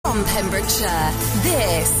from Pembrokeshire.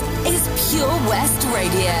 This is Pure West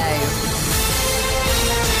Radio.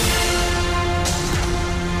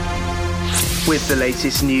 With the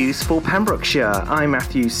latest news for Pembrokeshire, I'm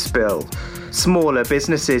Matthew Spill. Smaller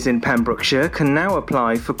businesses in Pembrokeshire can now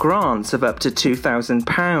apply for grants of up to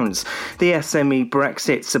 £2,000. The SME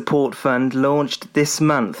Brexit Support Fund launched this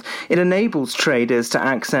month. It enables traders to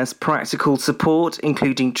access practical support,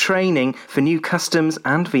 including training for new customs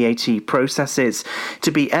and VAT processes.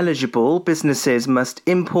 To be eligible, businesses must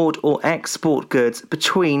import or export goods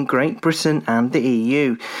between Great Britain and the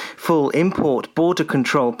EU. Full import border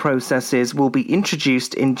control processes will be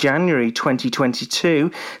introduced in January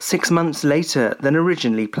 2022, 6 months later than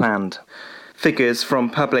originally planned. Figures from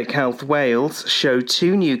Public Health Wales show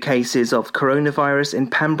 2 new cases of coronavirus in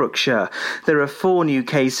Pembrokeshire. There are 4 new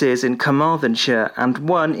cases in Carmarthenshire and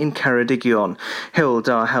 1 in Ceredigion. Hywel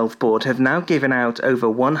Dda Health Board have now given out over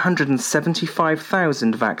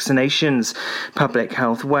 175,000 vaccinations. Public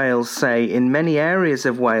Health Wales say in many areas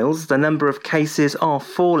of Wales the number of cases are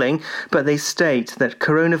falling, but they state that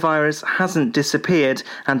coronavirus hasn't disappeared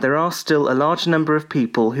and there are still a large number of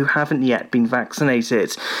people who haven't yet been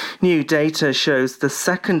vaccinated. New data shows the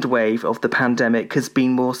second wave of the pandemic has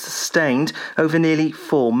been more sustained over nearly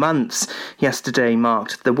 4 months. Yesterday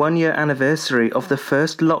marked the 1-year anniversary of the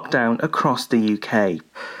first lockdown across the UK.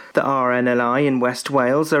 The RNLI in West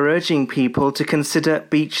Wales are urging people to consider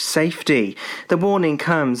beach safety. The warning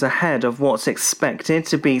comes ahead of what's expected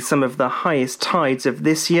to be some of the highest tides of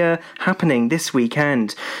this year happening this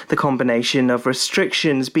weekend. The combination of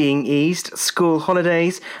restrictions being eased, school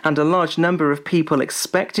holidays and a large number of people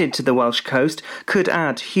expected to the Welsh coast could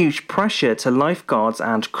add huge pressure to lifeguards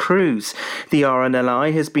and crews. The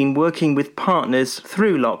RNLI has been working with partners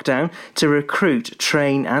through lockdown to recruit,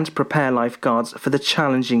 train and prepare lifeguards for the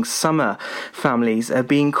challenging summer. Families are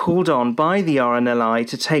being called on by the RNLI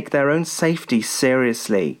to take their own safety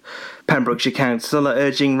seriously. Pembrokeshire Council are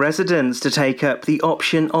urging residents to take up the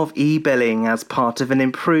option of e-billing as part of an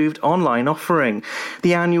improved online offering.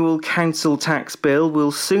 The annual council tax bill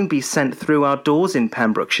will soon be sent through our doors in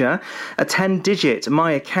Pembrokeshire. A 10-digit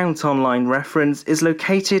My Account online reference is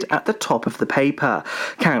located at the top of the paper.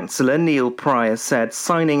 Councillor Neil Pryor said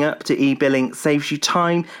signing up to e-billing saves you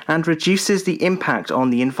time and reduces the impact on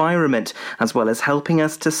the environment, as well as helping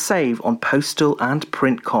us to save on postal and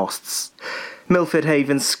print costs. Milford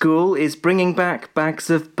Haven School is bringing back bags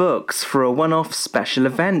of books for a one-off special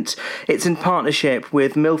event. It's in partnership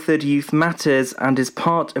with Milford Youth Matters and is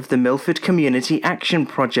part of the Milford Community Action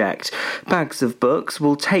Project. Bags of books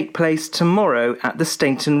will take place tomorrow at the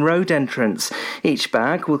Stainton Road entrance. Each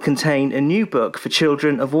bag will contain a new book for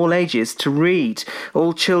children of all ages to read.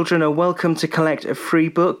 All children are welcome to collect a free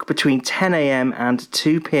book between 10 a.m. and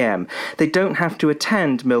 2 p.m. They don't have to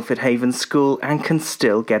attend Milford Haven School and can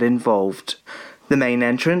still get involved. The main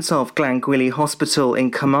entrance of Glangwili Hospital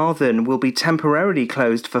in Carmarthen will be temporarily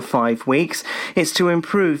closed for 5 weeks. It's to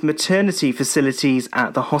improve maternity facilities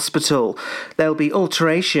at the hospital. There'll be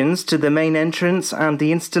alterations to the main entrance and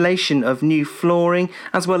the installation of new flooring,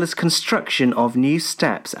 as well as construction of new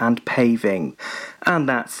steps and paving. And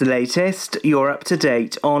that's the latest. You're up to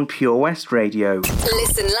date on Pure West Radio.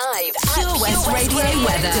 Listen live at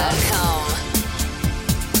purewestradio.com.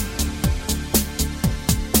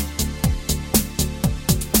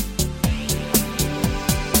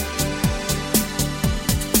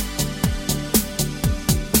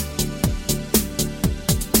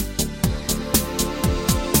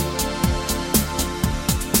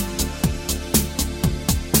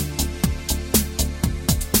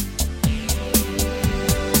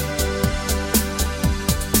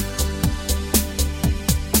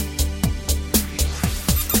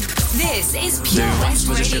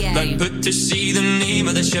 Then put to sea, the name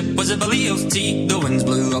of the ship was a Billy of Tea. The winds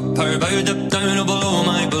blew up her bow, up down, oh below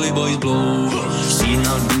my bully boys blow. She'd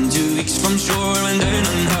not been 2 weeks from shore when down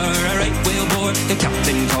on her a right whale bore. The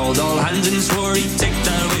captain called all hands and swore he'd take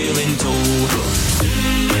that whale in tow.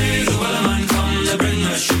 Soon may the wellerman come to bring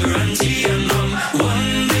us sugar and tea and rum.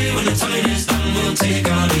 One day when the time is done, we'll take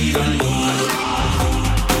our leave and go.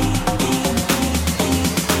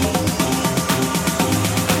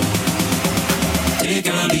 Take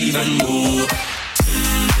our leave and go.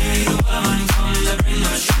 Someday the wellerman comes to bring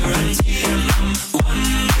us sugar and tea and rum.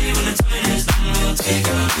 One day when the time is done, we'll take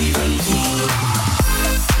our leave and go.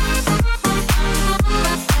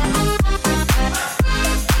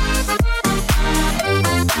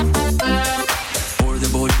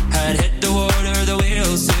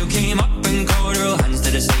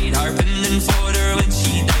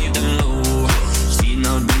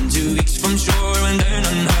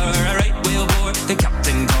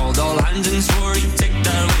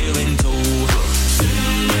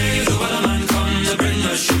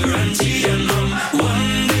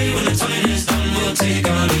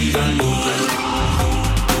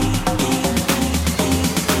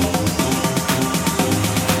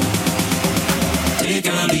 take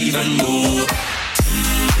or leave and go.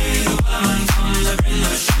 Someday the weatherman comes, I bring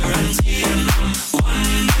the sugar and tea and rum.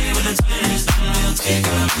 One day when the time is done, we'll take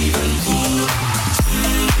or leave and go.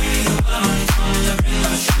 Someday the weatherman comes, I bring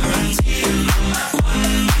the sugar and tea and rum.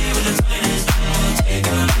 One day when the time is done, we'll take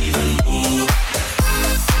or leave and go.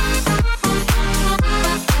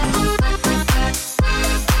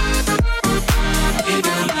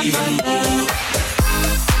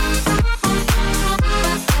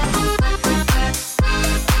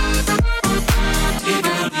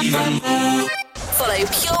 Follow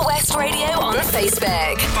Pure West Radio on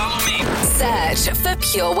Facebook. Follow me. Search for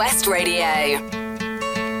Pure West Radio.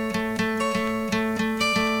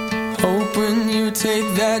 Hope when you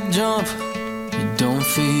take that jump, you don't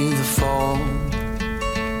feel the fall.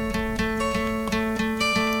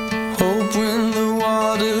 Hope when the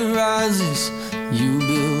water rises, you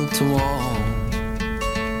built a wall.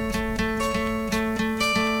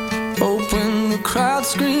 Hope when the crowd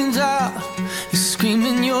screams out, you're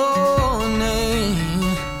screaming your name.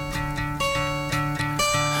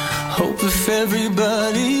 Hope if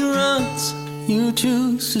everybody runs, you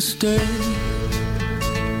choose to stay.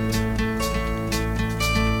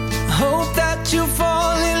 Hope that you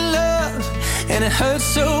fall in love and it hurts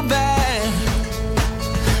so bad.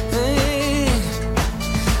 Hey,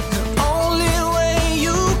 the only way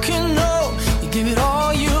you can know, you give it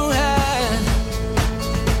all you had.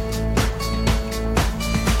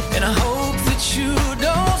 And I hope that you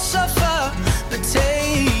don't suffer, but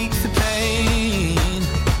take the pain.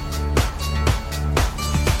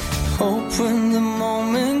 Hope when the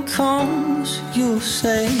moment comes, you'll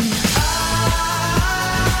say,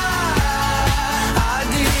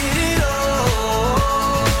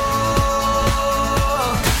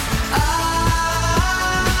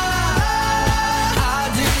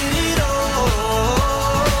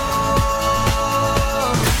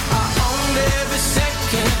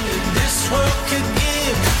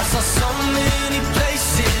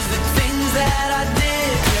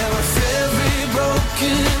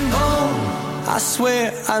 I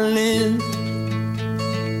swear I lived.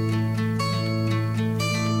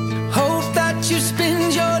 Hope that you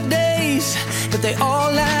spend your days, but they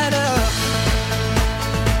all add up.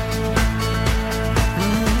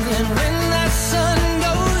 And when that sun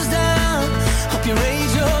goes down, hope you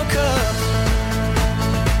raise your cup.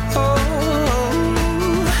 Oh,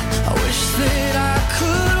 I wish that I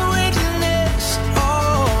could witness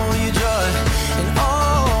all your joy and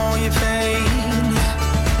all your pain.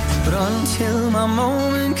 But until my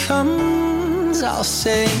moment comes, I'll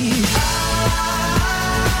say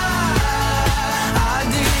I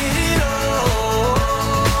did it all.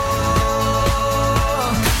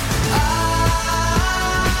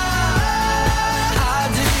 I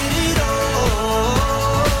did it all.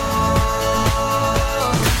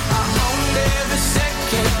 I owned every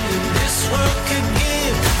second that this world could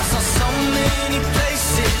give. I saw so many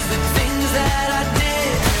places, the things that I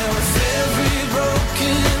did. And with every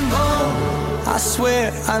broken bone, I swear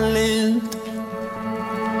I lived.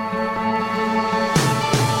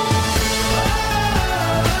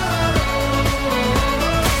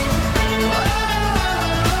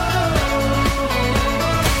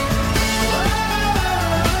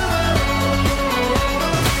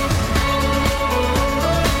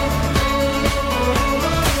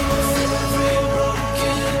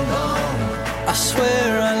 I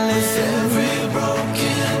swear I lived. Every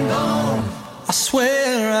broken bone, I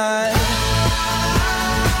swear I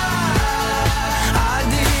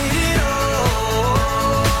did it all.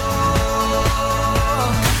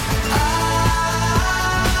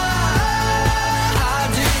 I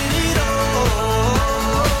did it all.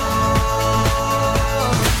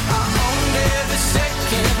 I owned every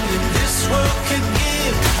second that this world could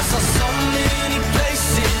give. I saw so many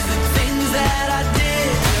places, the things that I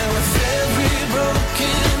did. And with every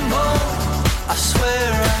broken bone, I swear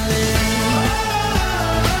I lived.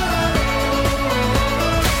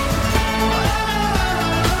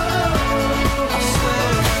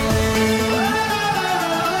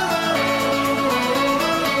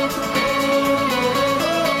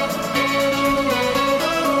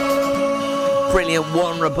 Brilliant.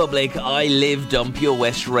 One Republic, I lived on Pure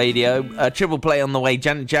West Radio. Triple play on the way,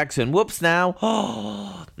 Janet Jackson. Whoops now.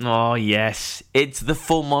 Oh, yes. It's the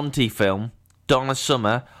Full Monty film. Donna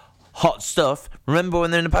Summer. Hot Stuff. Remember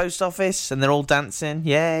when they're in the post office and they're all dancing?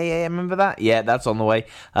 Yeah, remember that? Yeah, that's on the way.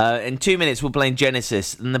 In 2 minutes, we're playing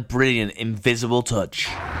Genesis and the brilliant Invisible Touch.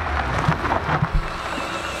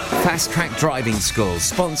 Fast Track Driving School,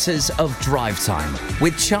 sponsors of Drivetime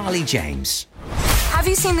with Charlie James. Have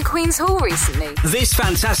you seen the Queen's Hall recently? This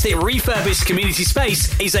fantastic refurbished community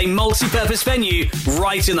space is a multi-purpose venue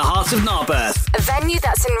right in the heart of Narberth. A venue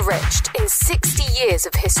that's enriched in 60 years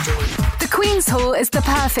of history. The Queen's Hall is the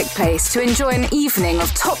perfect place to enjoy an evening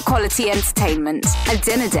of top-quality entertainment, a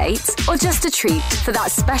dinner date, or just a treat for that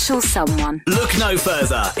special someone. Look no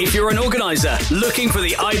further if you're an organiser looking for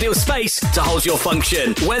the ideal space to hold your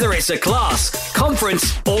function, whether it's a class,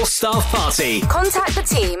 conference, or staff party. Contact the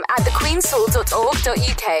team at thequeenshall.org.uk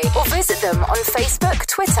or visit them on Facebook,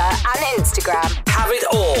 Twitter, and Instagram. Have it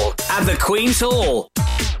all at the Queen's Hall.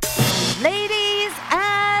 Ladies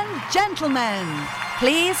and gentlemen,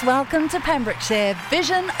 please welcome to Pembrokeshire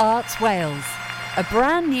Vision Arts Wales, a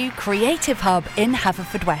brand new creative hub in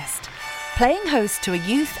Haverfordwest, playing host to a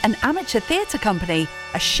youth and amateur theatre company,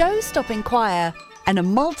 a show-stopping choir, and a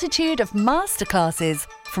multitude of masterclasses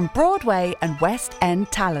from Broadway and West End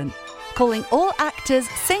talent, calling all actors,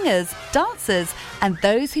 singers, dancers, and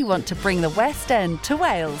those who want to bring the West End to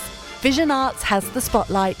Wales. Vision Arts has the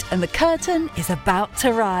spotlight and the curtain is about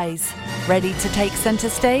to rise. Ready to take centre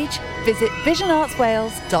stage? Visit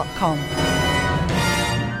visionartswales.com.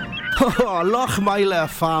 Oh, Lochmeyler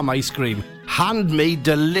Farm Ice Cream. Handmade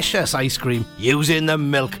delicious ice cream using the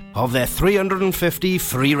milk of their 350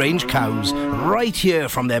 free-range cows right here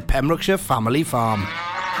from their Pembrokeshire family farm.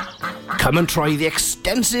 Come and try the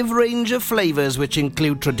extensive range of flavours which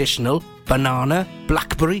include traditional, banana,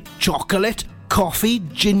 blackberry, chocolate, coffee,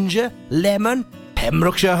 ginger, lemon,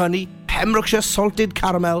 Pembrokeshire honey, Pembrokeshire salted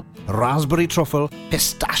caramel, raspberry truffle,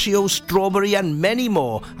 pistachio, strawberry and many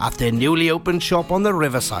more at their newly opened shop on the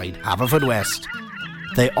Riverside, Haverfordwest.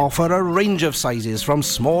 They offer a range of sizes from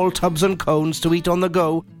small tubs and cones to eat on the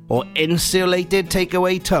go or insulated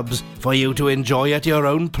takeaway tubs for you to enjoy at your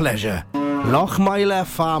own pleasure. Lochmeyler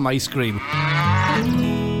Farm Ice Cream.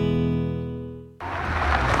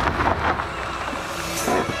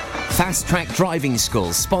 Fast Track Driving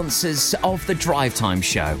School, sponsors of the Drivetime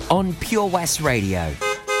Show on Pure West Radio.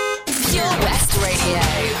 Pure West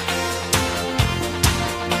Radio.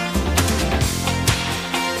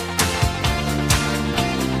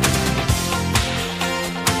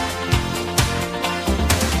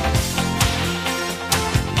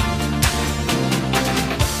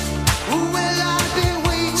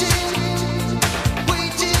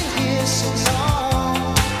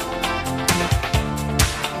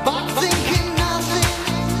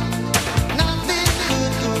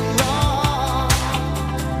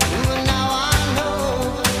 Now I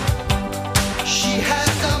know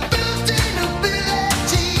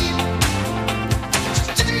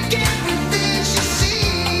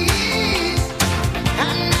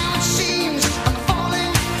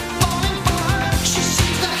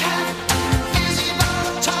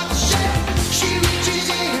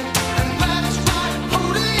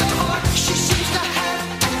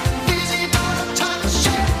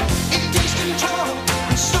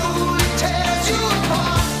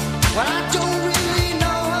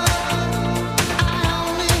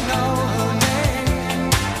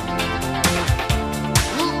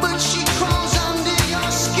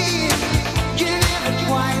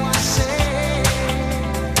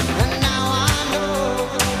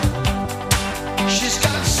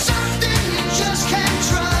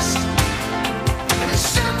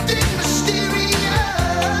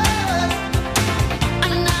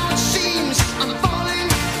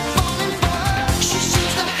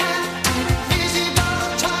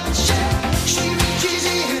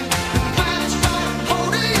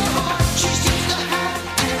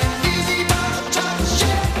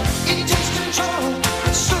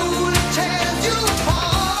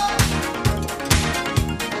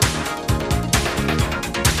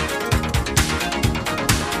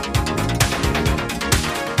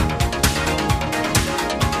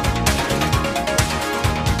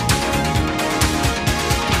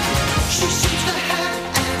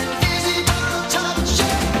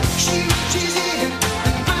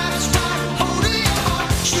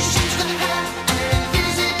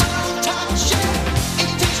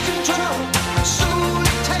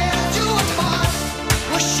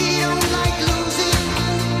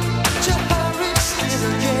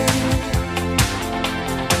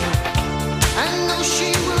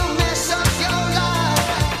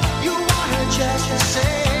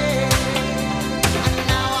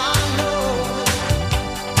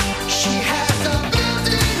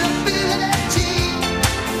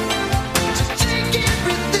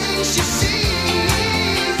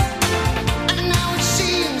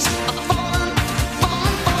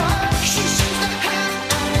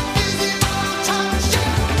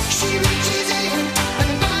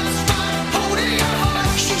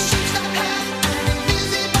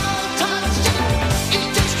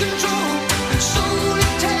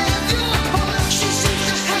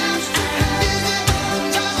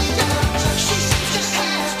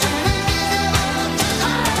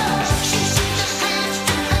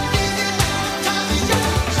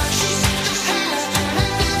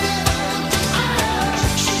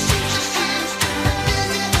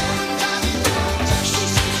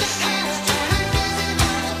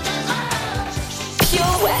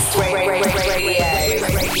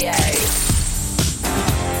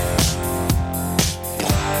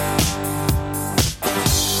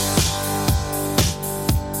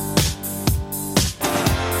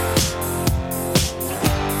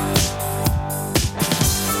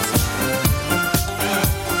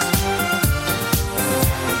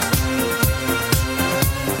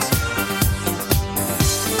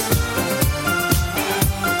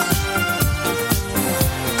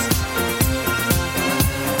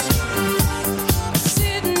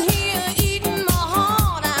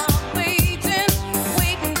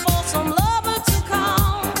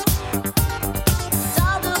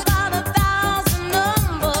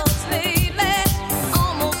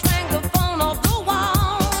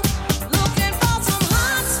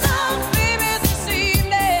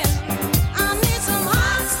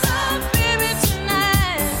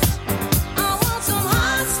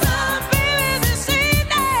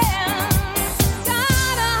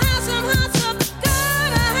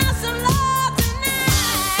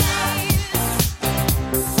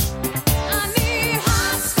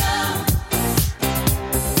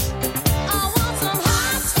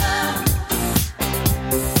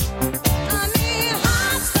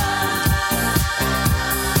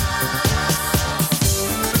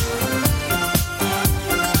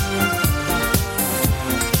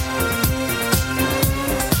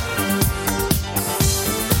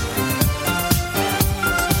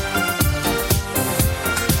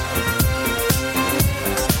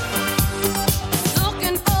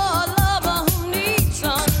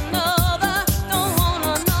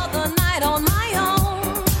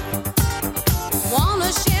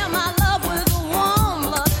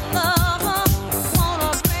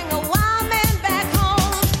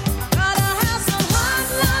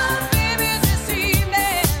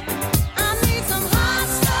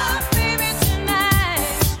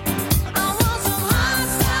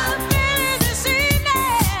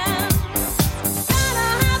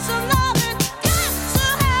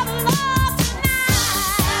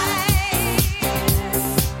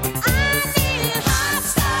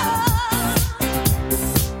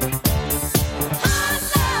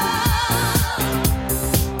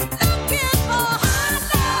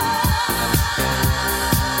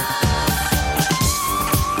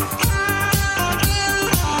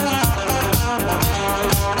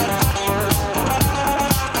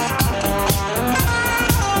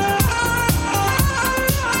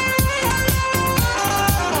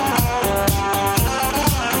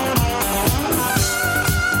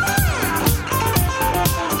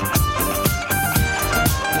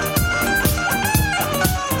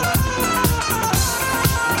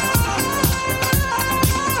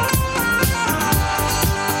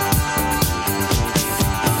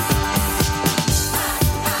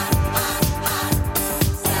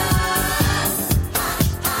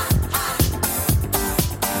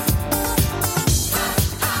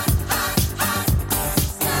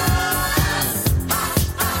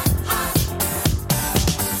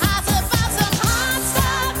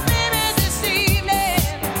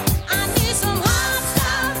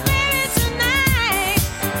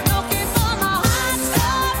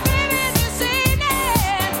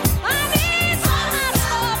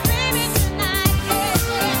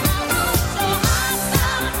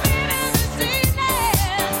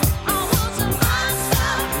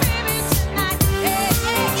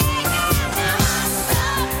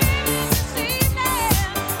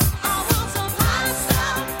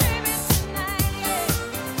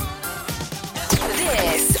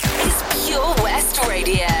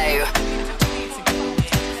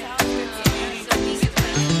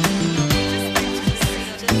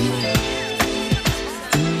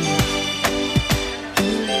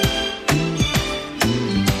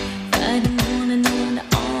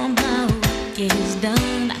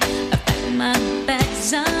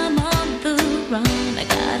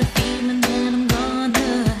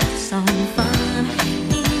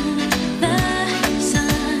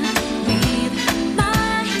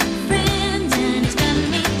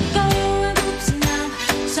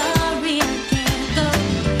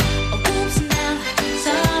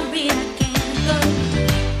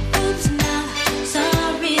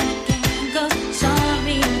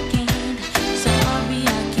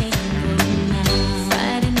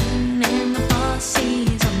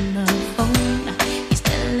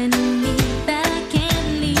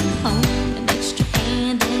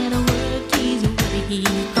he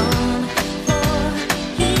gone? For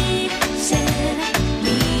he said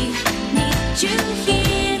we need you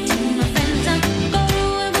here. To my friends I'm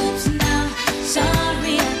going. Oops now,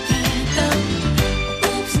 sorry I can't go.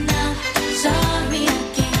 Oops now, sorry I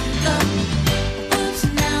can't go. Oops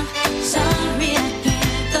now, sorry I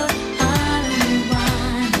can't go. All in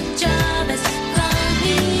one job has come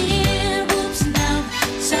here. Oops now,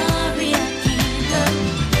 sorry I can't go.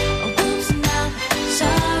 Oops now,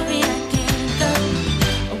 sorry I can't go.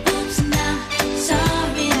 Oops now,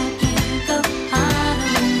 sorry I can't go. All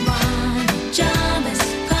in one job has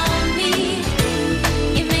come here.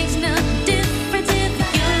 It makes no difference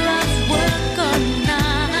if you're off work or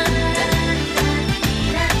not.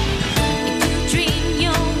 If you dream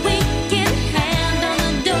your wicked hand on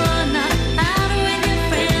the doorknob, out with your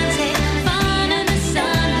friends, have fun in the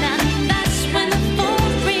sun. Now that's when the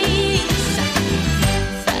phone rings.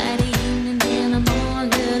 Friday evening and I'm all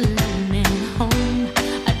alone at home.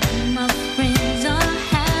 I know my friends are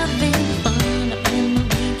having fun. Up in the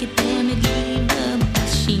weekend, then we leave the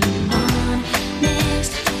machine on.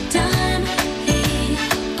 Next time he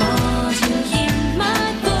calls, you hear my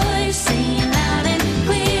voice saying loud and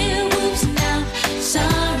clear. Whoops now,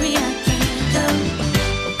 sorry I can't go.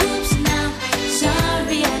 Whoops now,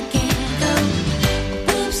 sorry I can't go.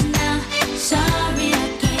 Whoops now, sorry I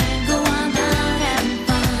can't go. I'm out having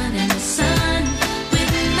fun in the sun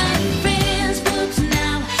with my friends. Whoops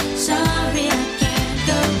now, sorry I can't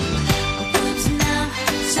go. Whoops now,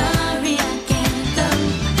 sorry I can't go.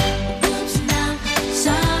 Whoops now,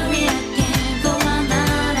 sorry I can't go. I'm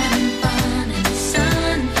out having fun in the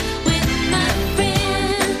sun with my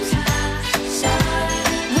friends. Sorry,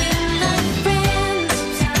 with my friends.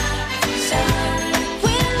 Sorry,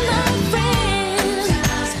 with my friends.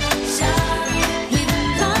 Sorry, with my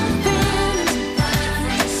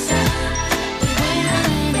friends. When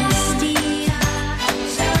I'm nasty,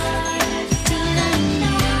 Tina and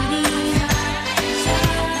Mary,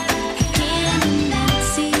 Kim and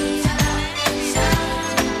Nancy,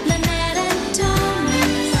 Lynette and Tommy,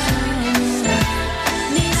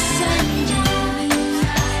 Lisa and Julie,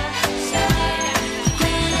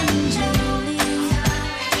 Glenn and Julie.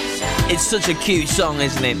 It's such a cute song,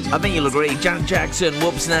 isn't it? I think you'll agree. Janet Jackson,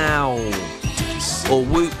 Whoops Now. Or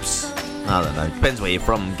Whoops. I don't know. Depends where you're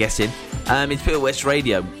from, I'm guessing. It's Pure West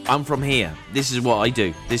Radio. I'm from here. This is what I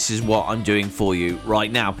do. This is what I'm doing for you right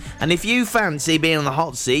now. And if you fancy being on the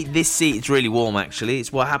hot seat, this seat is really warm, actually.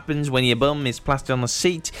 It's what happens when your bum is plastered on the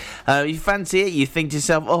seat. If you fancy it, you think to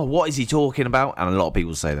yourself, oh, what is he talking about? And a lot of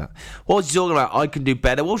people say that. What's he talking about? I can do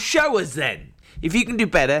better. Well, show us then. If you can do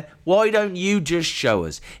better, why don't you just show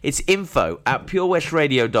us? It's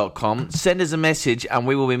info@purewestradio.com. Send us a message and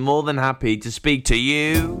we will be more than happy to speak to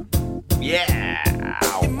you. Yeah.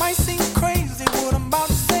 It might seem crazy what I'm about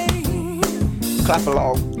to say. Clap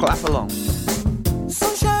along, clap along.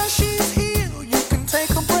 Sunshine, she's here. You can take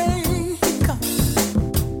a break.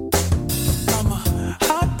 I'm a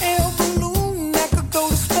hot air balloon that could go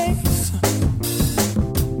to space.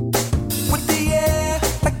 With the air,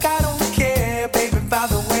 like I don't care, baby, by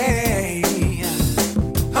the way.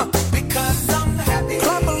 Because I'm happy.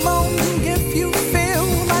 Clap along if you feel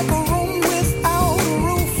like a room without a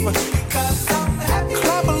roof. Because I'm happy.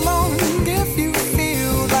 Clap along if you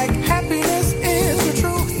feel like happiness is the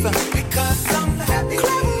truth. Because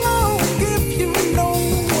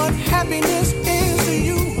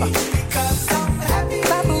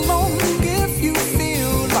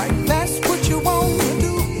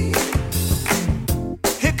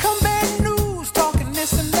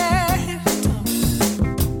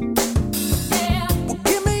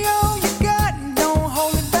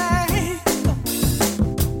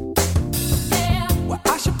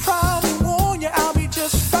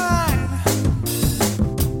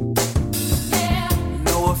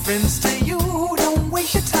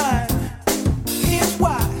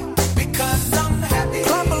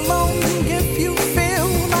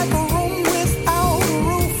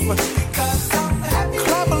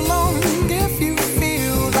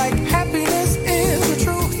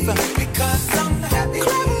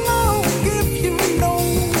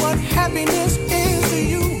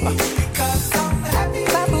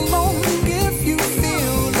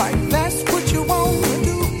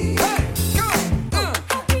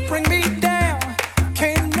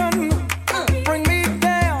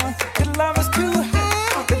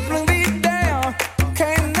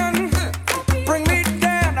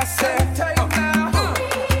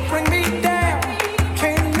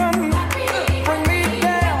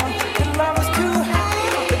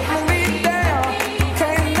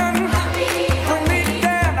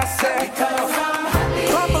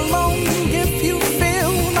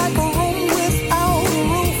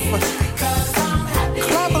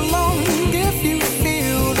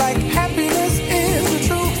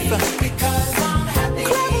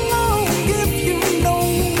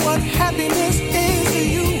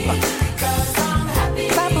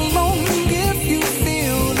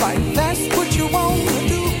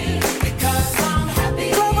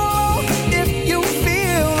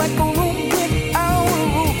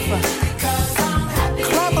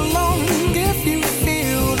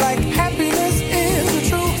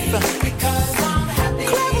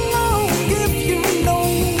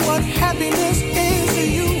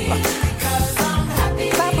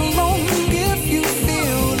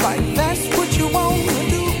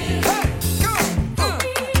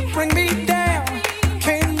bring me down.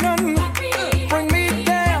 Can't none bring me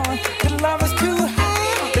down. Your love is too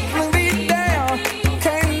high to bring me down.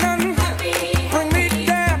 Can't none bring me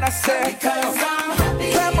down. I said,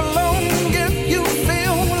 clap along if you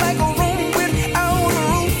feel like a room without a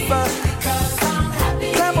roof.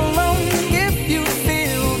 Clap along if you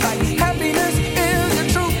feel like happiness is the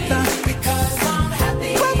truth.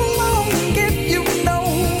 Clap along if you know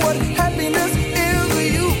what happiness is to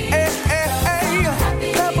you.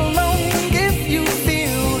 Clap along if you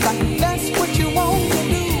feel like that's what you want to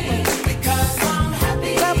do.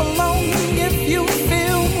 Clap along if you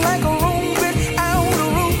feel like a room without a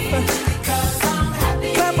roof.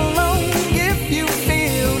 Clap along if you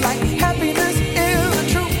feel like happiness is the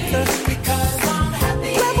truth.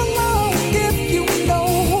 Clap along if you know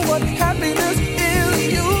what happiness is to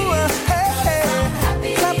you.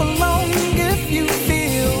 Clap along if you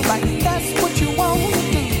feel like that's what you want to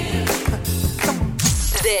do.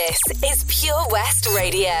 This is Pure West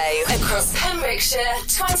Radio. Across Pembrokeshire,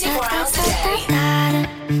 24 hours a day.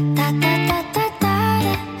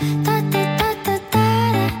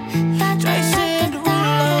 Jason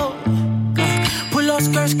Derulo. Pull up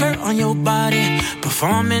skirt on your body.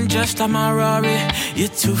 Performing just like my Rari. You're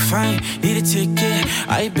too fine, need a ticket.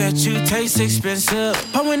 I bet you taste expensive.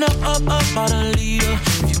 Pouring up about a liter.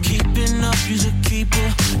 If you keeping up, you should keep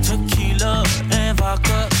it. Tequila and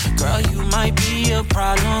vodka. Girl, you might be a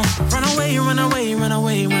problem. Run away, run away, run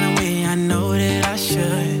away, run away. I know that I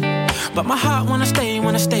should. But my heart wanna stay,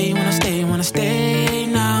 wanna stay, wanna stay, wanna stay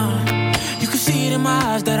now. You can see it in my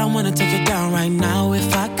eyes that I wanna take it down right now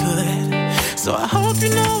if I could. So I hope you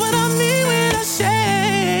know what I mean when I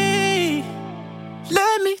say,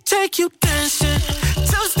 let me take you dancing.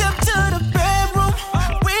 Two-step to the bedroom.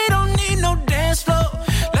 We don't need no dance floor.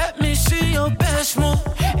 Let me see your best move.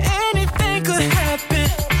 Anything could happen.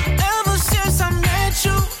 Ever since I met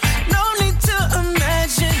you, no need to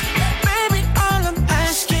imagine. Baby, all I'm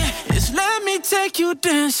asking is let me take you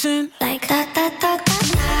dancing. Like that, that, that, that,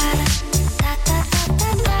 that.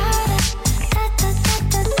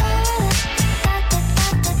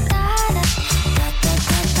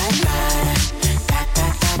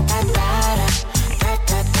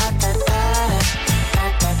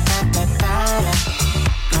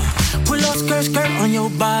 Skirt on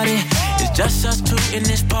your body. It's just us two in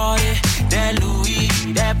this party. That Louis,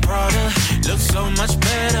 that Prada looks so much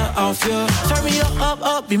better off you. Turn me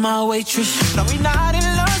up, be my waitress. No, we not in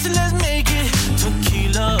love, so let's make it.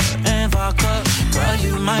 Tequila and vodka. Girl,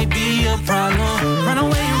 you might be a problem. Run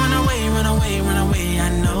away, run away, run away, run away. I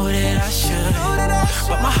know that I should.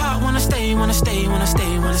 But my heart wanna stay, wanna stay, wanna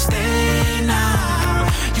stay, wanna stay now.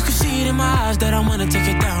 You can see it in my eyes that I wanna take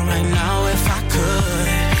it down right now if I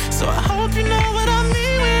could. So I hope you know what I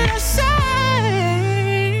mean when I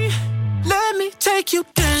say, let me take you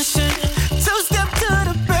dancing. Two-step to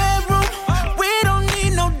the bedroom. We don't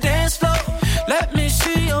need no dance floor. Let me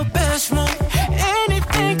see your best move.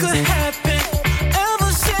 Anything could happen.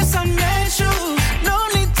 Ever since I met you, no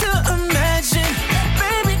need to imagine.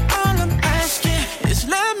 Baby, all I'm asking is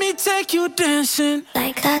let me take you dancing.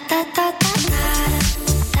 Like that, that, that, that.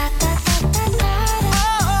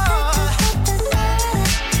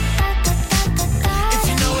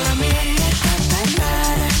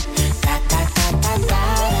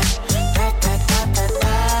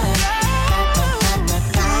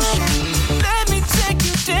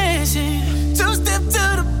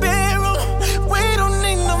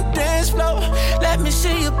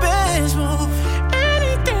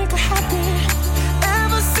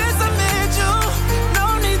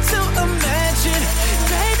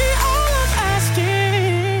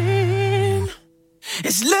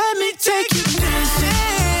 Let me take you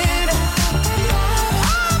dancing.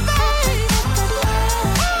 Oh, baby.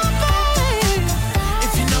 Oh, baby.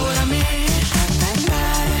 If you know what I mean.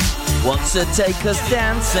 Wants to take us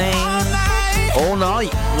dancing all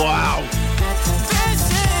night. Wow.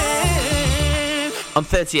 I'm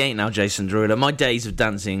 38 now, Jason Derulo. My days of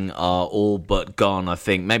dancing are all but gone, I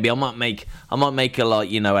think. Maybe I might make a, like,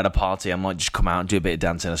 you know, at a party, I might just come out and do a bit of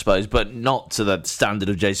dancing, I suppose, but not to the standard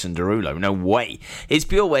of Jason Derulo. No way. It's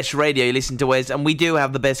Pure West Radio, you listen to Wes, and we do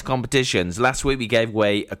have the best competitions. Last week we gave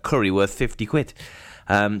away a curry worth 50 quid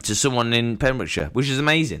to someone in Pembrokeshire, which is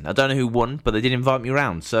amazing. I don't know who won, but they did invite me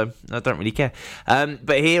round, so I don't really care.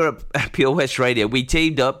 But here at Pure West Radio, we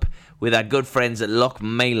teamed up with our good friends at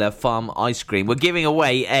Lochmeyler Farm Ice Cream. We're giving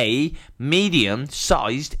away a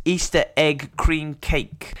medium-sized Easter egg cream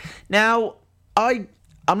cake. Now, I'm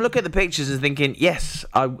looking at the pictures and thinking, yes,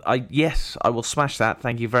 I will smash that.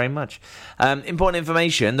 Thank you very much. Important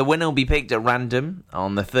information: the winner will be picked at random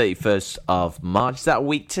on the 31st of March. Is that a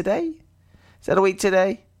week today?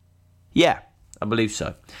 Yeah, I believe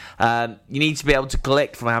so. You need to be able to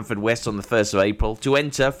collect from Haverfordwest on the 1st of April. To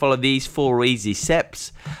enter, follow these 4 easy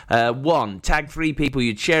steps. 1, tag 3 people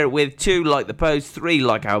you'd share it with. 2, like the post. 3,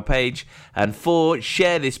 like our page. And 4,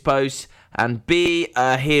 share this post and be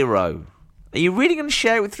a hero. Are you really going to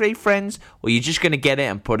share it with 3 friends, or are you just going to get it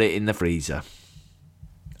and put it in the freezer?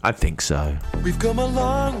 I think so. We've come a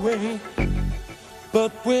long way,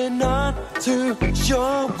 but we're not too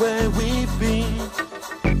sure where we've been.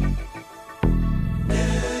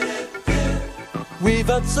 We've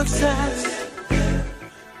had success,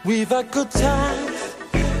 we've had good times,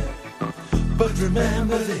 but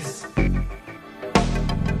remember this.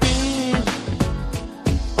 Being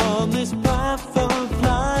on this path of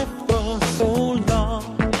life for so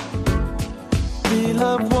long, we'll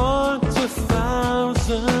have walked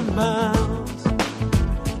 1,000 miles,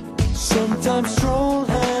 sometimes stroll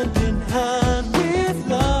hand in hand with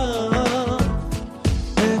love.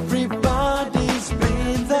 Everybody's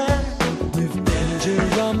been there. With danger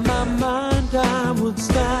on my mind, I would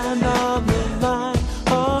stand on the line.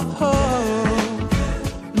 Oh, oh.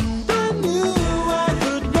 And I knew I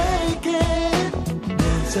could make it.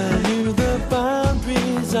 Once I knew the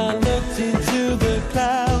boundaries, I looked into the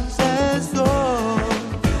clouds as though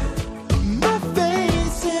my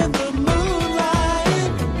face in the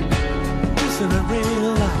moonlight. Just and I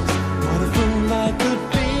realized what a fool I could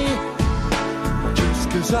be. Just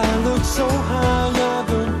 'cause I look so high, I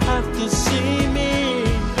don't have to see me.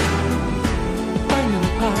 Finding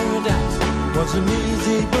paradise wasn't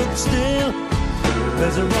easy, but still,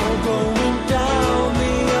 there's a road going down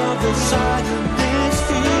the other side of this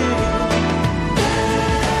field.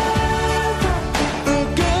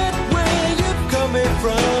 Forget where you're coming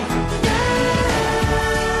from.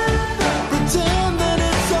 Pretend that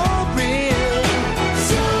it's all real.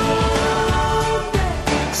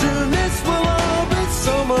 Soon this will all be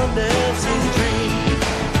someone else's dream.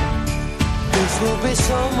 This will be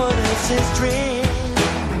someone else's dream.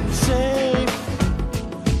 Safe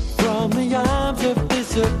from the arms of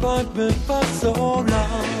disappointment for so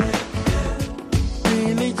long.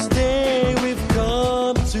 Feel each day we've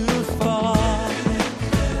come too far.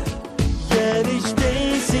 Yet each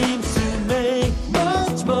day seems to make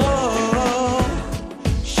much more.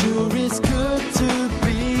 Sure it's good to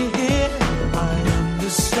be here. I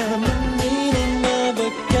understand the meaning of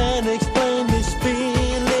it, can't explain this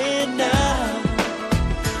feeling now.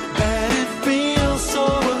 And it feels so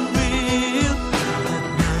unreal.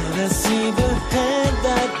 And I see the hand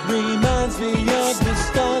that reminds me of the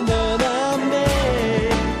stand that I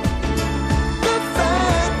made. The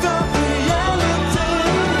fact of reality.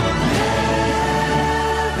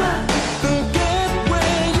 Forget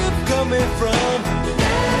where you're coming from.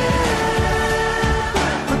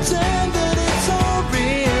 Pretend that it's all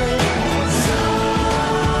real.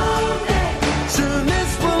 Soon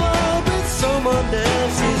this will all be someone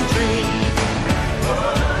else's dream.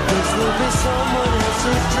 This will be someone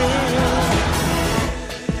else's dream.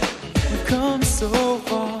 We've come so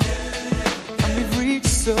far, and we've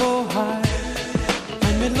reached so high,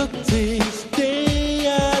 and we look this day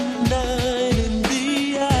and night in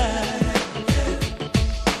the eye,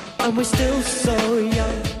 and we're still so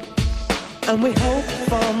young, and we hope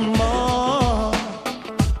for more.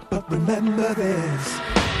 But remember this,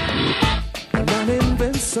 we're not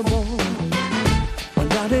invincible. We're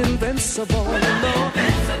not invincible. No.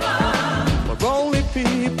 We're only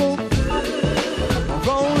people. We're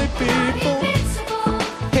only people.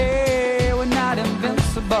 Hey, we're not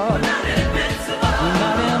invincible. We're not invincible.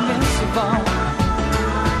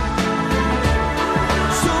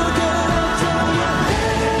 So gonna tell you,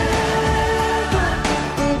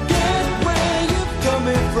 forget where you're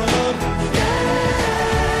coming from.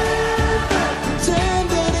 Pretend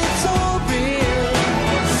that it's all real.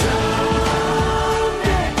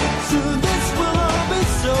 Soon this will all be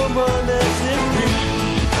someone else's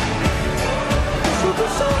dream.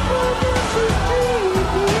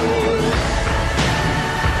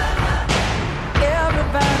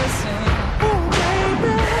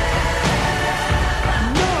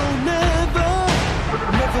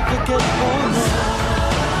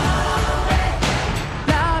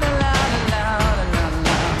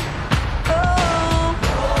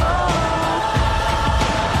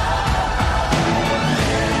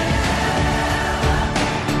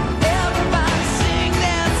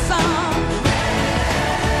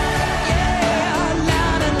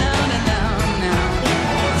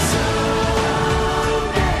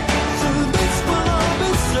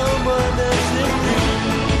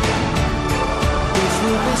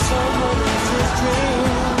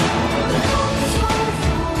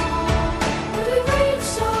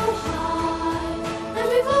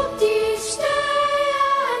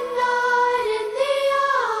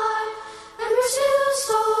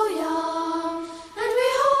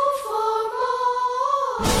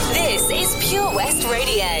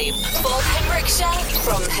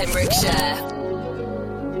 Pembrokeshire.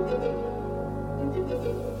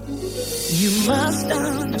 You must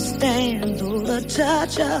understand, though the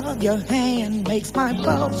touch of your hand makes my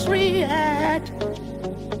pulse react,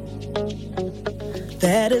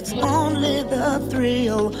 that it's only the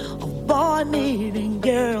thrill of boy meeting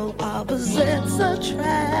girl, opposites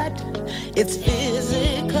attract. It's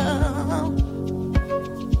physical,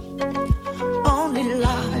 only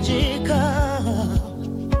logical.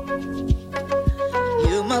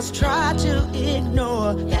 You must try to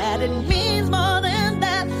ignore that it means more than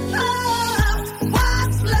that. Oh,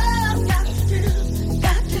 what's love got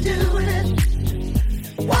to do with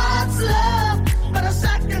it? What's love but a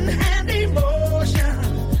second-hand emotion?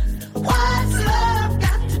 What's love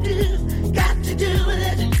got to do with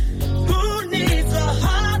it? Who needs a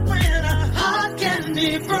heart when a heart can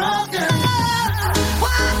be broken? Oh,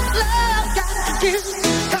 what's love got to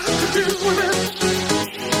do with it?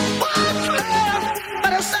 What's love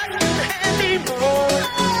but a second-hand emotion?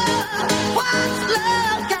 What's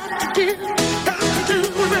love got to do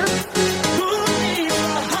with it? Who needs a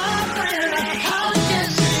heart when a heart can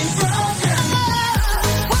be broken?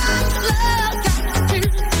 What's love got to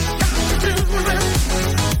do with it?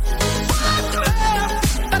 What's love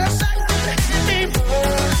but a second-hand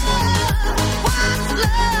emotion? What's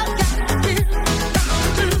love got to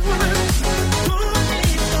do with it? Who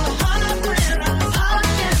needs a heart when a heart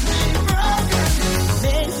can be broken?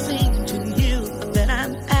 May seem to you that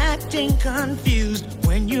I'm acting confused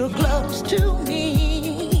when you're close to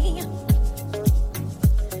me.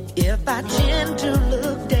 If I tend to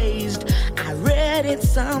look dazed, I read it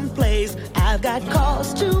someplace. I've got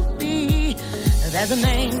cause to be. There's a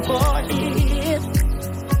name for it.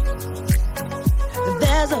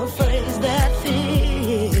 There's a phrase that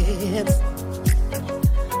fits.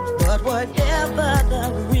 But whatever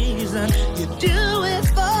the reason, you do it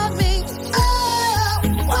for me. Oh,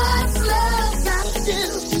 what's love got to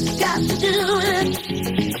do with it?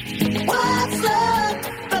 What's love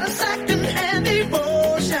but a second-hand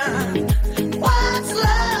emotion? What's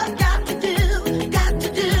love got to do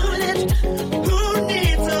with it? Who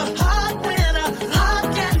needs a heart when a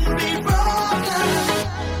heart can be broken?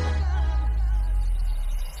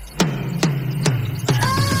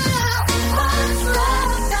 Oh, what's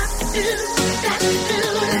love got to do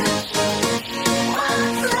with it?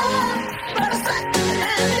 What's love but a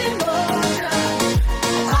second-hand emotion?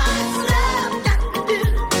 What's love got to do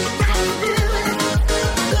with it?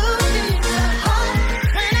 Who needs a heart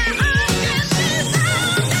when a heart can be broken?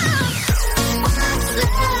 What's love got to do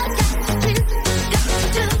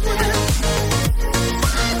with it?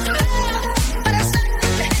 What's love but a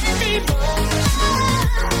second-hand emotion?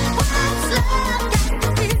 What's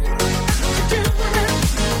love got to do with it?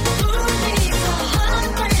 Who needs a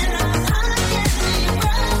heart when a heart can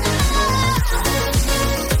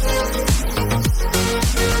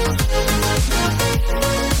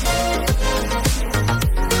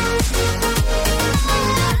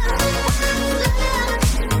be broken?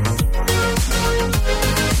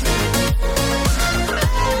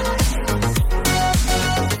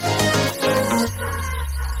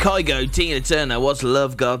 Kygo, Tina Turner, what's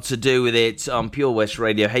love got to do with it on Pure West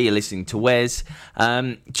Radio? Hey, you're listening to Wes.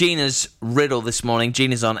 Gina's riddle this morning.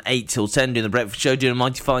 Gina's on 8 till 10 doing the breakfast show, doing a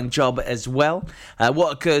mighty fine job as well.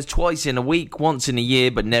 What occurs twice in a week, once in a year,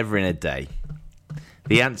 but never in a day?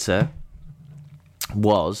 The answer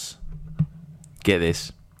was, get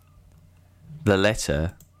this, the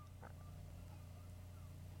letter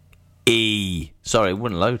E. Sorry, it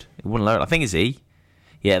wouldn't load. I think it's E.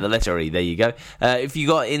 Yeah, the letter E, there you go. If you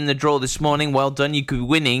got in the draw this morning, well done. You could be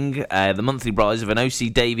winning the monthly prize of an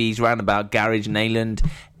OC Davies Roundabout Garage Nayland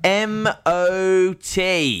MOT.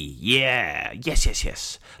 Yeah,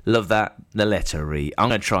 yes. Love that, the letter E. I'm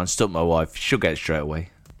going to try and stump my wife. She'll get it straight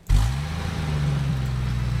away.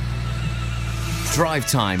 Drive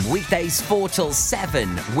Time, weekdays 4 till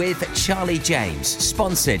 7 with Charlie James.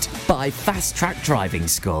 Sponsored by Fast Track Driving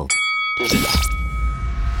School.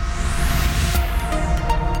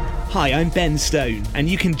 Hi, I'm Ben Stone, and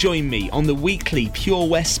you can join me on the weekly Pure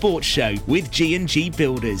West Sports Show with G&G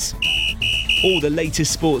Builders. All the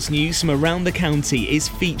latest sports news from around the county is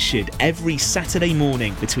featured every Saturday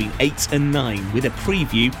morning between 8 and 9 with a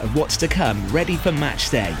preview of what's to come ready for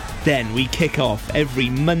match day. Then we kick off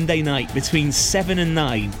every Monday night between 7 and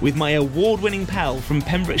 9 with my award-winning pal from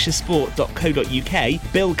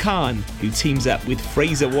PembrokeshireSport.co.uk, Bill Kahn, who teams up with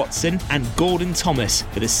Fraser Watson and Gordon Thomas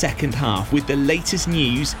for the second half with the latest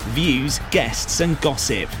news, views, guests and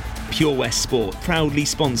gossip. Pure West Sport, proudly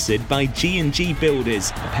sponsored by G&G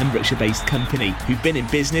Builders, a Pembrokeshire-based company who've been in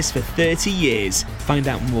business for 30 years. Find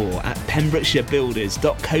out more at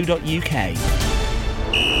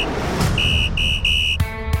PembrokeshireBuilders.co.uk.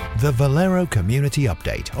 The Valero Community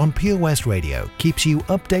Update on Pure West Radio keeps you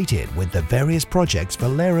updated with the various projects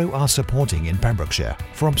Valero are supporting in Pembrokeshire,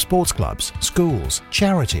 from sports clubs, schools,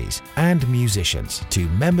 charities and musicians to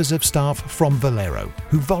members of staff from Valero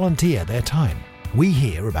who volunteer their time. We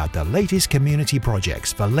hear about the latest community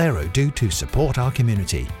projects Valero do to support our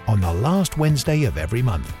community on the last Wednesday of every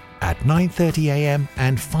month at 9:30 a.m.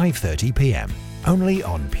 and 5:30 p.m. only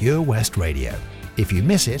on Pure West Radio. If you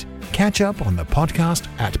miss it, catch up on the podcast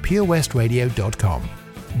at purewestradio.com.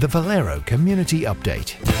 The Valero Community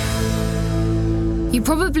Update. You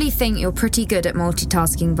probably think you're pretty good at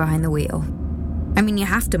multitasking behind the wheel. I mean, you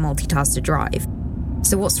have to multitask to drive.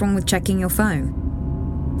 So what's wrong with checking your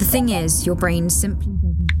phone? The thing is, your brain simply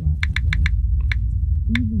doesn't work that way.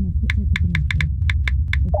 Even a quick look at a message,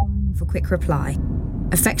 or firing off a quick reply,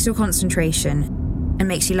 affects your concentration and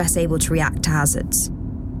makes you less able to react to hazards.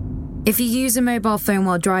 If you use a mobile phone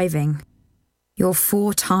while driving, you're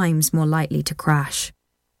 4 times more likely to crash.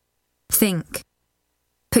 Think.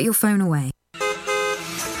 Put your phone away.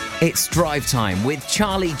 It's Drive Time with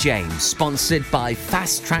Charlie James, sponsored by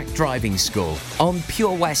Fast Track Driving School on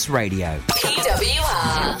Pure West Radio.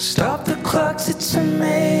 PWR. Stop the clocks, it's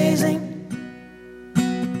amazing.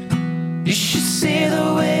 You should see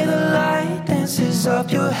the way the light dances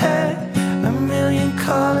up your hair. A million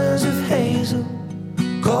colors of hazel,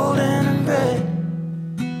 golden and red.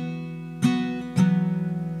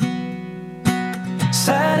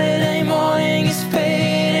 Saturday morning is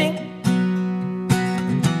fading.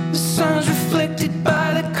 The sun's reflected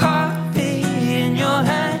by the coffee in your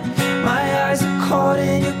hand. My eyes are caught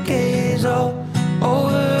in your gaze all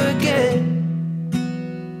over again.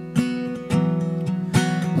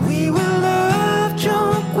 We were love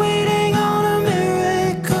drunk, waiting on a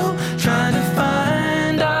miracle, trying to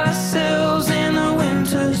find ourselves in the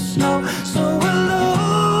winter snow. So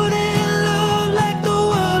alone in love, like the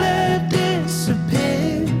world had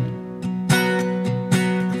disappeared.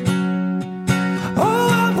 Oh,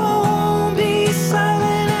 I won't be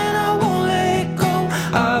silent and I won't let go.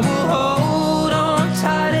 I will hold on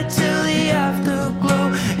tighter till the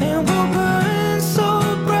afterglow, and we'll burn so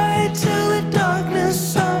bright till the darkness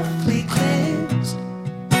softly clears.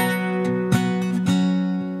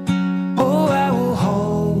 Oh, I will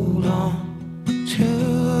hold on to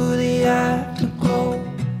the afterglow.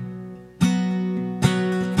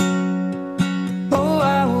 Oh,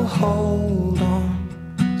 I will hold on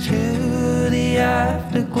to the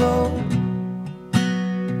afterglow.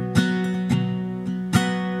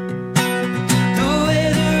 The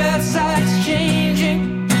weather outside's changing.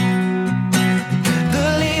 The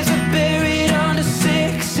leaves are buried under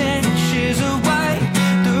 6 inches of white.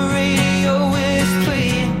 The radio is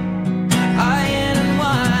playing iron and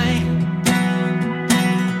wine.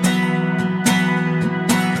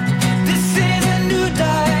 This is a new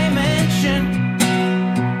dimension.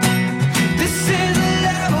 This is a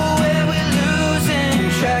level where we're losing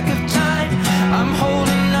track of time. I'm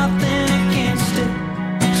holding nothing against it,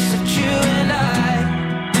 except you and I.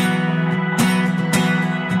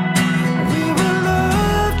 We were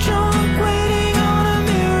love drunk, waiting on a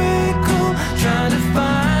miracle, trying to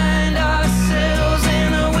find ourselves in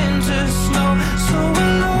the winter snow. So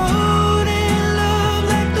alone in love,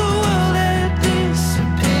 like the world had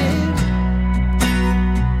disappeared.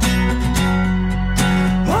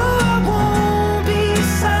 Oh, I won't be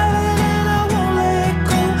silent and I won't let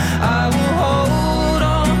go. I will hold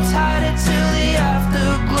on tighter till the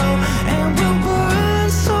afterglow, and we'll burn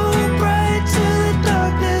so bright till the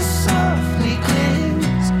darkness softly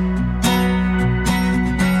clears.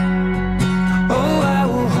 Oh, I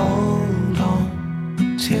will hold on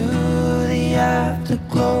to the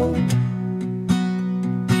afterglow.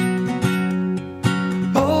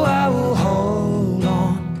 Oh, I will hold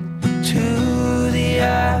on to the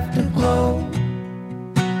afterglow.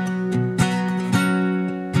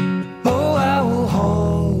 Oh, I will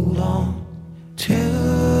hold on to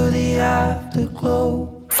the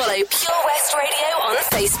afterglow. Follow Pure West Radio on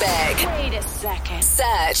Facebook. Wait a second.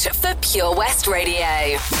 Search for Pure West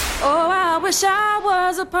Radio. Oh, I wish I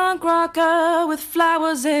was a punk rocker with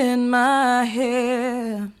flowers in my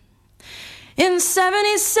hair. In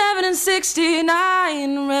 77 and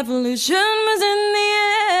 69, revolution was in the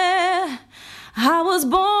air. I was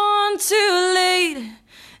born too late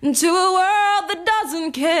into a world that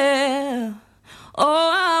doesn't care.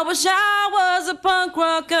 Oh, I wish I was a punk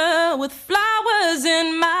rocker with flowers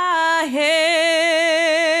in my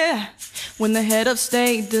hair. When the head of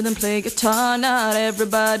state didn't play guitar, not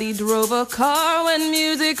everybody drove a car. When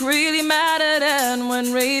music really mattered and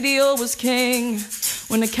when radio was king.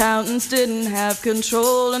 When accountants didn't have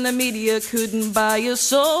control and the media couldn't buy your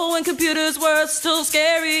soul, when computers were still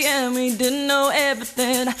scary and we didn't know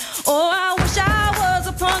everything. Oh, I wish I was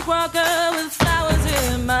a punk rocker with flowers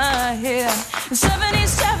in my hair. In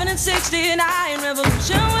 77 and 69,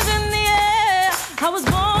 revolution was in the air. I was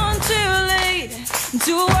born too late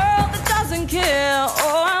into a world that doesn't care.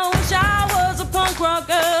 Oh, I wish I was a punk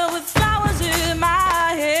rocker with flowers in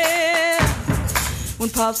my hair. When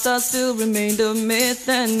pop stars still remained a myth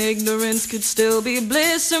and ignorance could still be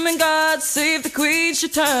bliss, and when God save the Queen, she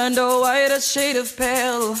turned a whiter shade of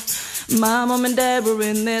pale. My mom and dad were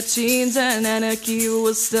in their teens and anarchy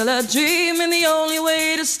was still a dream, and the only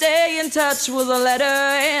way to stay in touch was a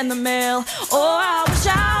letter in the mail. Oh, I wish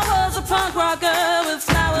I was a punk rocker with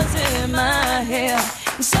flowers in my hair.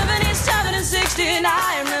 In 77 and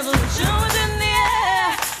 69, revolution was in the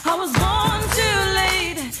air. I was born too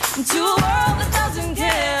late into a world that doesn't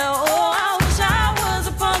care. Oh, I wish I was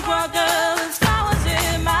a punk rocker with flowers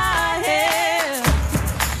in my hair.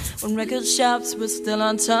 When record shops were still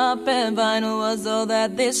on top and vinyl was all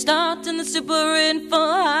that they stopped, and the super info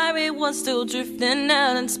highway was still drifting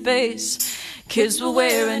out in space. Kids were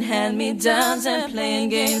wearing hand-me-downs and playing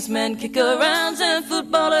games meant kick-arounds, and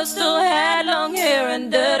footballers still had long hair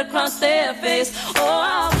and dirt across their face. Oh,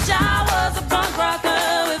 I wish I was a punk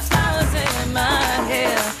rocker with flowers in my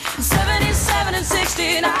hair. 77 and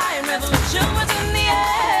 69, revolution was in the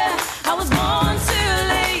air. I was born too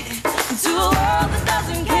late into a world that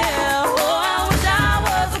doesn't care. Oh, I wish I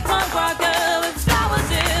was a punk rocker with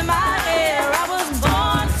flowers in my hair. I was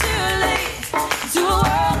born too late into a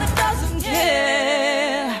world that doesn't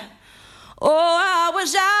care. Oh, I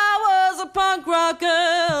wish I was a punk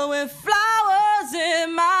rocker with flowers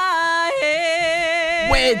in my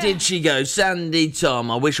hair. Where did she go? Sandy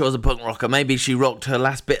Tom. I wish I was a punk rocker. Maybe she rocked her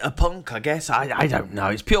last bit of punk, I guess. I don't know.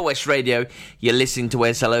 It's Pure West Radio. You're listening to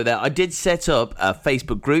Wes. Hello there. I did set up a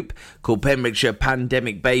Facebook group called Pembrokeshire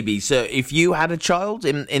Pandemic Baby. So if you had a child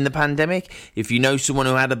in the pandemic, if you know someone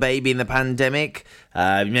who had a baby in the pandemic,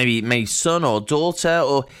 maybe son or daughter,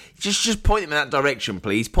 or just point them in that direction,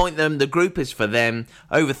 please. Point them. The group is for them.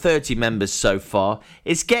 Over 30 members so far.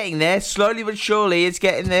 It's getting there, slowly but surely. It's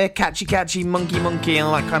getting there. Catchy, monkey, and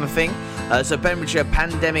all that kind of thing. So Pembrokeshire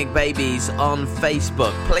Pandemic Babies on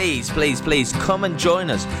Facebook. Please, come and join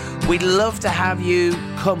us. We'd love to have you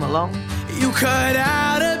come along. You cut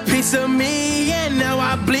out a piece of me, and now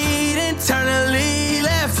I bleed internally.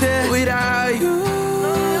 Left here without you.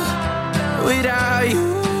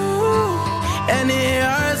 And it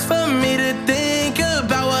hurts for me to think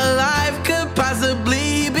about what life could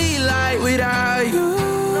possibly be like without you.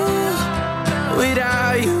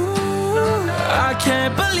 I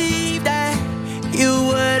can't believe that you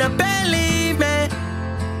would have believed me.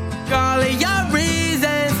 All of your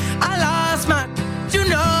reasons, I lost my. You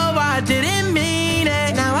know I didn't mean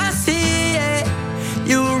it. Now I see it.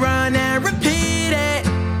 You run and repeat it,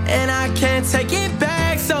 and I can't take it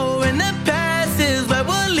back. So in the past is where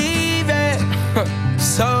we'll leave it.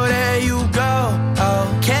 So there you go.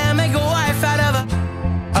 Oh, can't make a wife out of her.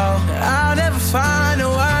 Oh, I'll never find the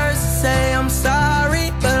words to say I'm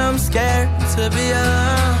sorry, but I'm scared to be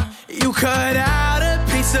alone. You cut out a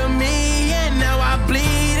piece of me, and now I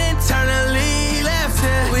bleed internally. Left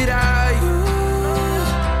here without you.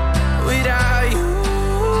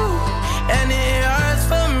 And it hurts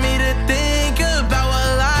for me to think about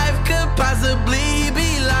what life could possibly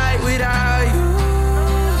be like without you.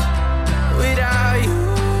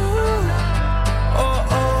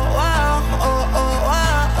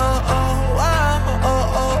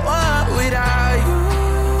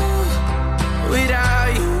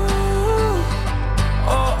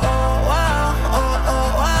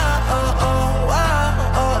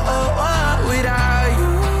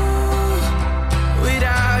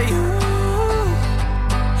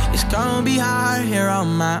 Be hard here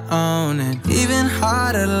on my own, and even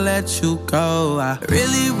harder to let you go. I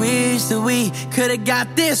really wish that we could've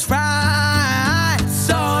got this right.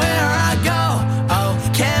 So here I go. Oh,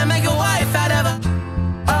 can't make a wife out of her.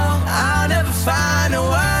 Oh, I'll never find the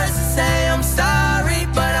words to say I'm sorry,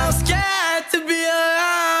 but I'm scared to be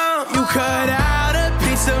alone. You cut out a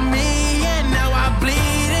piece of me, and now I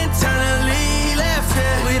bleed internally. Left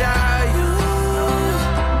here without you.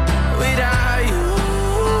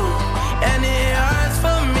 And it hurts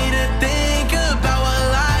for me to think about what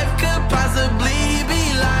life could possibly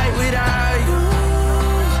be like without you.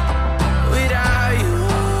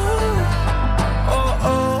 Oh,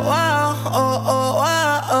 oh, wow, oh, oh,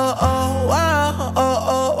 wow, oh, oh, wow, oh,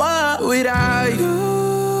 oh, wow. Without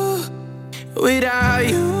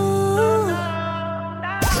you.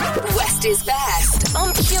 West is best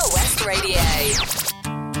on Pure West Radio.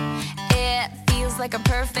 like a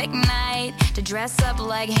perfect night to dress up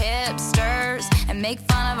like hipsters and make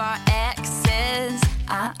fun of our exes.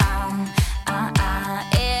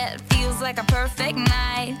 It feels like a perfect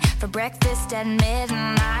night for breakfast at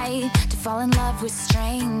midnight to fall in love with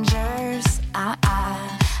strangers.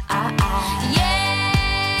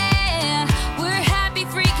 Yeah, we're happy,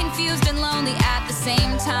 free, confused, and lonely at the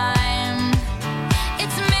same time.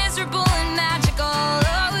 It's miserable and magical.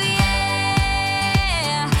 Oh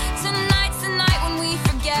yeah, tonight's the night when we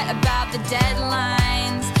forget about the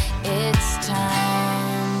deadlines. It's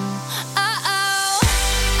time. Uh-oh,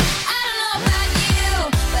 I don't know about you,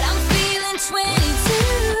 but I'm feeling 22.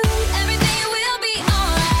 Everything will be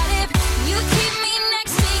alright if you keep me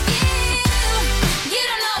next to you. You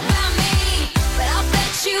don't know about me, but I'll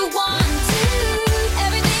bet you want to.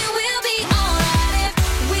 Everything will be alright if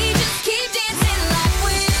we just keep dancing like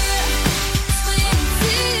we're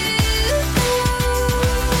 22.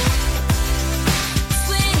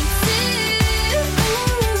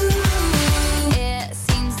 22. It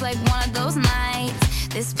seems like one of those nights.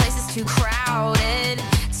 This place is too crowded,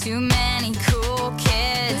 too many cool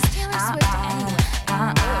kids.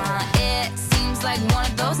 It seems like one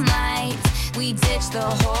of those nights we ditch the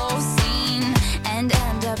whole scene and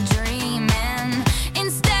end up dreaming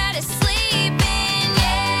instead of sleeping.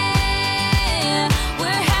 Yeah,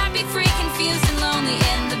 we're happy, free, confused, and lonely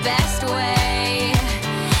in the best way.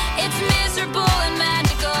 It's miserable and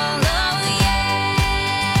magical. Oh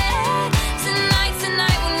yeah, tonight's the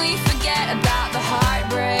night when we forget about the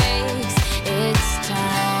heartbreaks. It's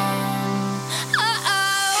time.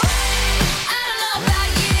 Uh-oh, I don't know about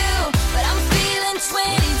you, but I'm feeling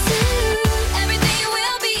 22. Everything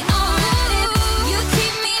will be alright if you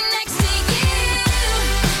keep me next to you.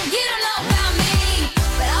 You don't know about me,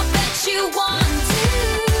 but I'll bet you want to.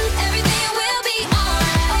 Everything will be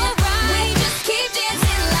alright. We just keep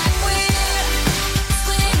dancing like we're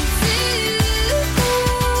 22. 22.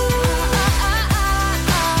 I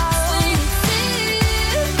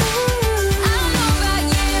don't know about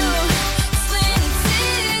you. 22.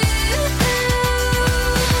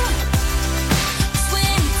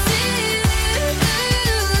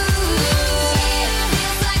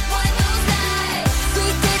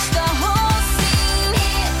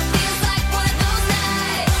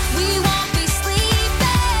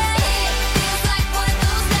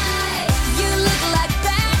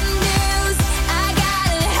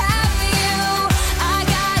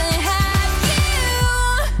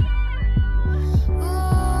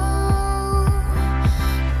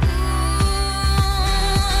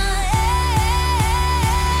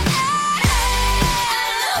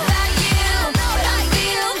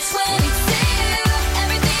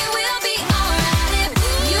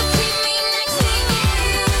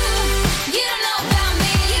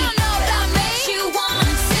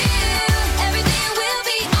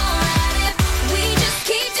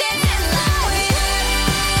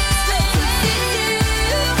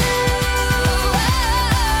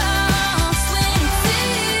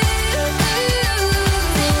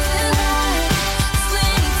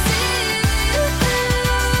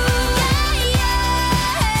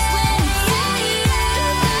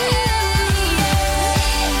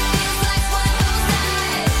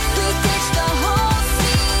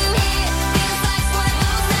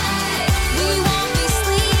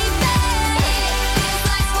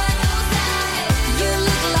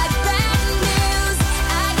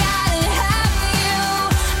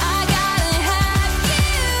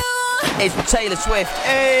 It's Taylor Swift.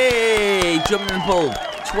 Hey, Drummond and Paul.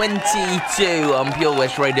 22 on Pure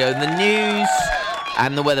West Radio. The news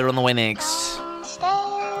and the weather on the way next. Stay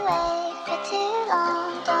awake for too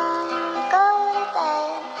long, don't go to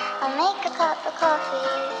bed. I'll make a cup of coffee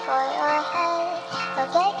for your head.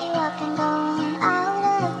 I'll get you up and going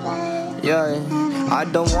out of bed. Yeah, I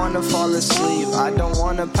don't wanna fall asleep, I don't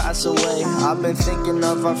wanna pass away. I've been thinking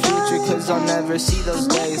of our future cause I'll never see those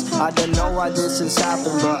days. I don't know why this has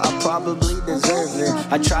happened, but I probably deserve it.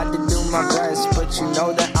 I tried to do my best, but you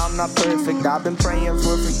know that I'm not perfect. I've been praying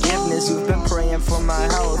for forgiveness, you've been praying for my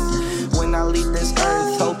health. When I leave this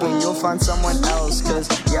earth, hoping you'll find someone else. Cause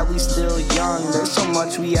yeah, we still young, there's so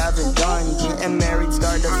much we haven't done. Getting married,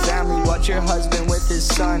 start a family, watch your husband with his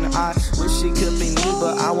son. I wish it could be me,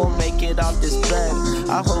 but I won't make it off this bed.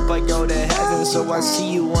 I hope I go to heaven so I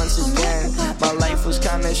see you once again. My life was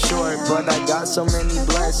kinda short, but I got so many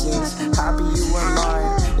blessings. Happy you were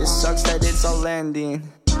mine, it sucks that it's all ending.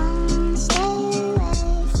 For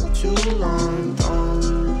too long,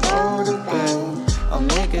 don't go to bed. I'll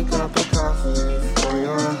make a cup of coffee for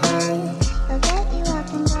your head. I'll get you up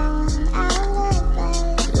and going out of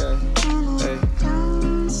bed. Yeah, hey.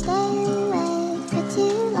 Don't stay awake for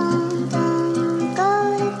too long, don't go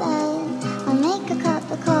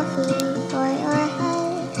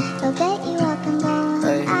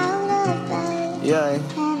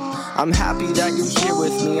I'm happy that you're here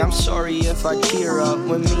with me. I'm sorry if I tear up.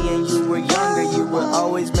 When me and you were younger, you would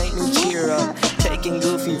always make me cheer up. Taking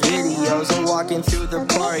goofy videos and walking through the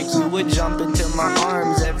park, you would jump into my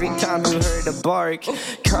arms every time you heard a bark.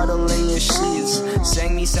 Cuddle in your sheets,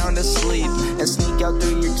 sang me sound asleep, and sneak out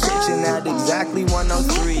through your kitchen at exactly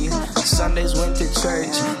 1:03. Sundays went to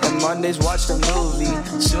church, and Mondays watched a movie.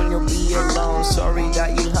 Soon you'll be alone, sorry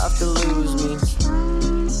that you have to lose me.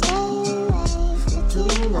 For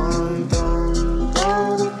too long, don't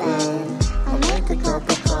go to bed. I'll make a cup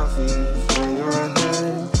of coffee for your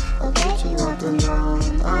head. I'll get you up and down,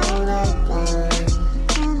 out of bed.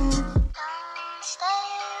 Stay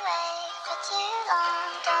awake for too long,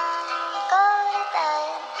 don't go to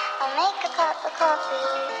bed. I'll make a cup of coffee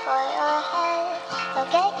for your head. I'll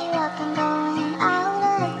get you up and going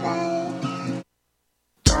out of bed.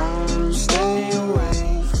 Don't stay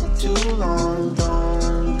awake for too long,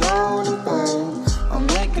 don't go to bed. I'll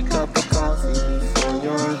make a cup of coffee for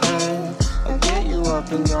your head. I'll get you up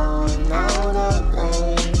and going out of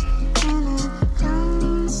bed.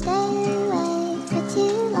 Don't stay awake for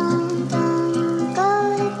too long, don't go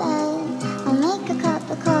to bed. I'll make a cup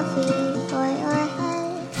of coffee for your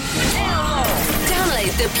head.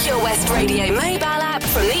 Download the Pure West Radio mobile app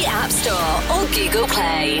from the App Store or Google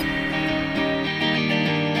Play.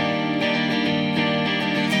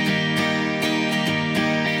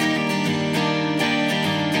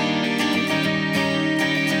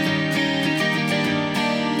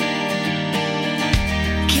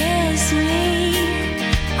 Kiss me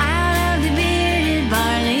out of the bearded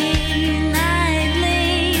barley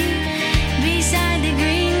nightly, beside the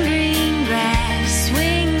green, green grass.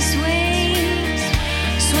 Swing, swing,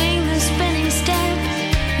 swing the spinning step.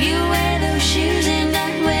 You wear those shoes and I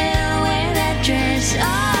will wear that dress.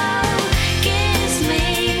 Oh, kiss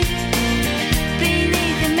me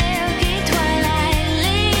beneath the milky twilight.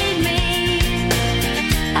 Lead me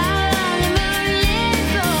out on the moonlit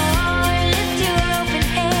floor. Lift your open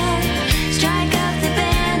hair, strike up the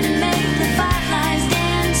band and make the fireflies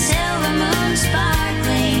dance. Silver moon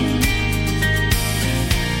sparkling,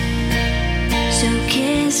 so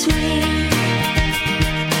kiss me.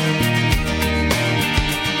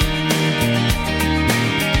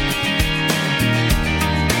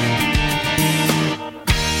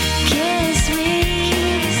 Kiss me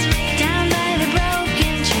down by the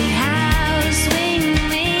broken tree house. Swing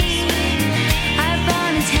me up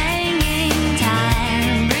on its hanging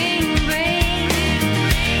tire.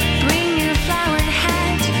 Bring your flowered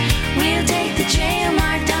hat. We'll take the trail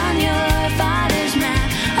marked on your father's map.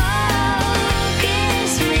 Oh,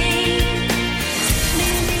 kiss me.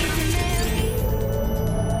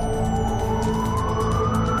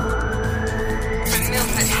 From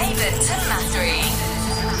Milford Haven to Mathry.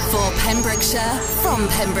 For Pembrokeshire, from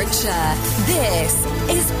Pembrokeshire, this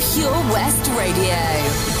is Pure West Radio.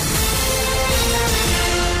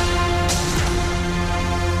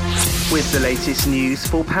 With the latest news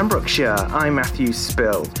for Pembrokeshire, I'm Matthew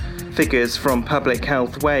Spill. Figures from Public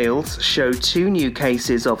Health Wales show 2 new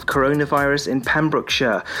cases of coronavirus in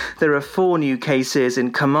Pembrokeshire. There are 4 new cases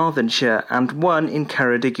in Carmarthenshire and 1 in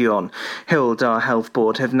Ceredigion. Hildar Health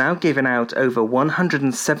Board have now given out over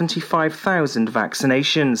 175,000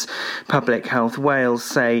 vaccinations. Public Health Wales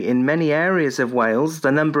say in many areas of Wales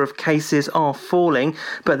the number of cases are falling,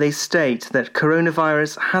 but they state that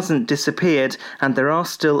coronavirus hasn't disappeared and there are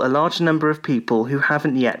still a large number of people who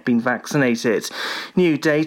haven't yet been vaccinated. New data